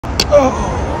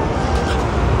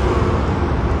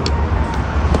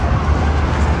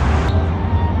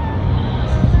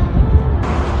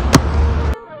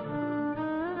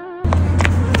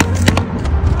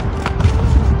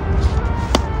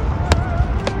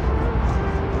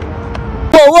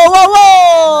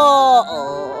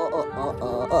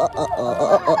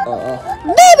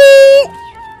Baby,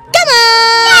 come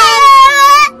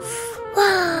on!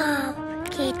 Wow,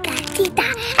 cita-cita.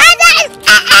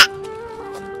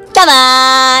 Come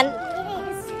on!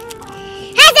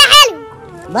 هذا حلو.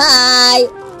 Bye.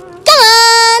 Come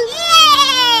on.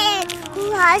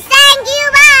 Wow, thank you.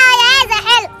 Bye. هذا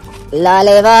حلو.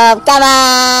 Lollipop. Come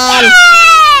on.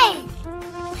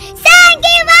 Thank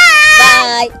you. Bye.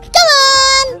 Bye. Come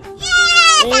on.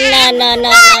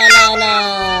 No.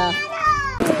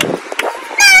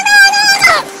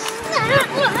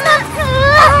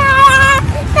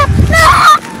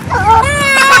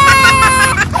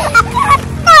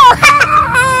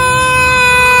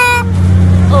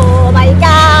 Oh my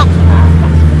God!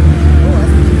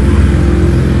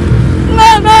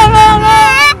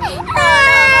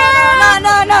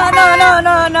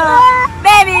 No,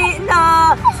 baby, no,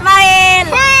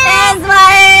 smile and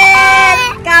smile.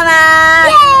 Come on.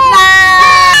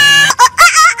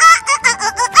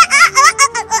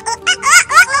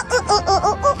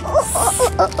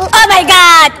 Oh my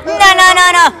God! No.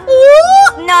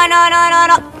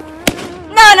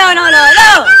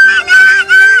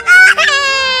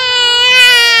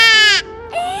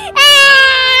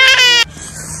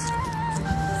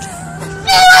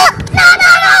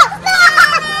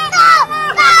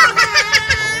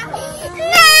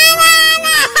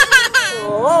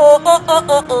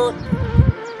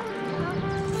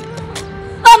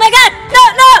 Oh my God!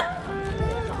 No!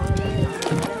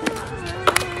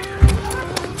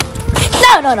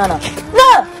 Come on! No!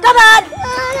 Come on!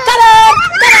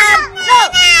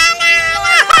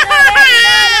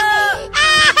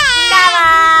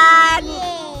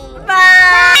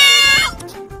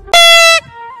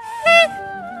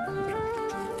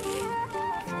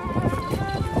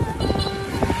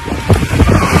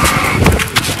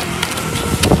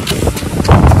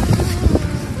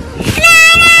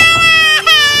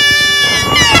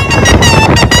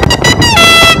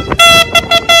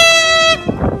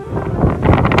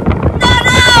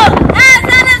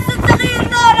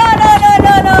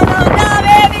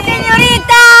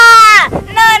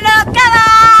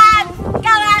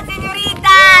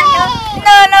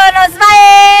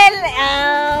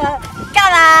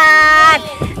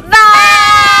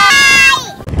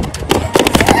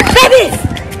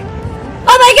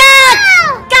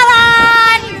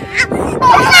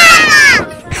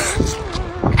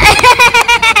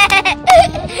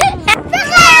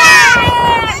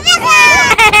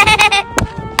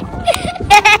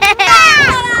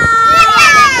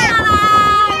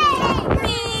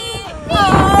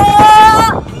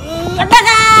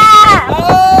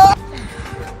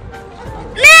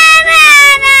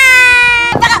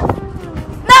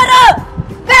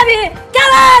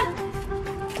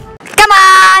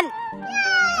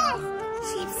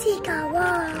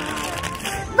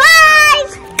 Bye!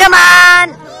 Come on!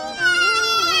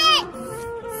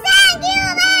 Thank you,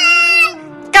 man!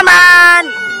 Come on!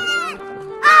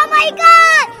 Oh my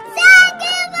God! Thank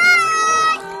you,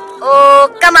 man! Oh,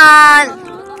 come on!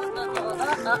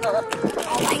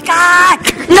 Oh my God!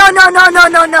 No! Come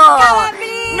on,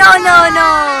 please.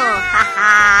 No!